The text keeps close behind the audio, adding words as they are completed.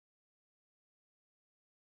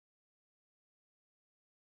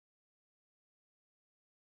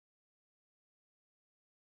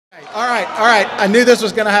All right. I knew this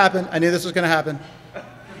was going to happen.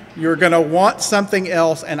 You're going to want something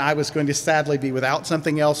else, and I was going to sadly be without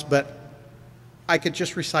something else, but I could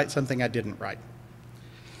just recite something I didn't write.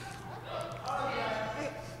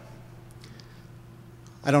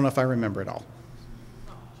 I don't know if I remember it all.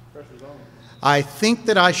 I think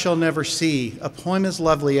that I shall never see a poem as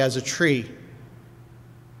lovely as a tree.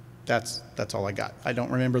 That's all I got. I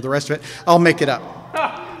don't remember the rest of it. I'll make it up.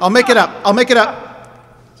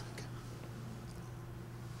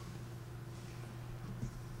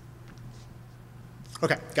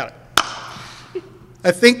 Okay, got it.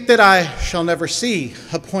 I think that I shall never see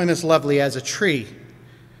a poem as lovely as a tree.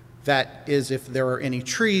 That is, if there are any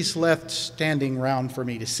trees left standing round for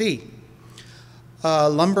me to see.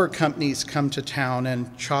 Lumber companies come to town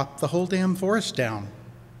and chop the whole damn forest down.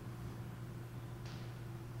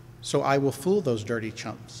 So I will fool those dirty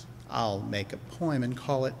chumps. I'll make a poem and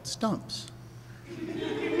call it Stumps.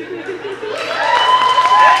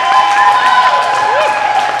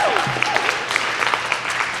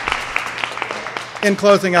 In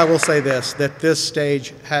closing, I will say this, that this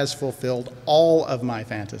stage has fulfilled all of my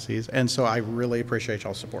fantasies, and so I really appreciate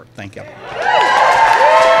y'all's support. Thank you.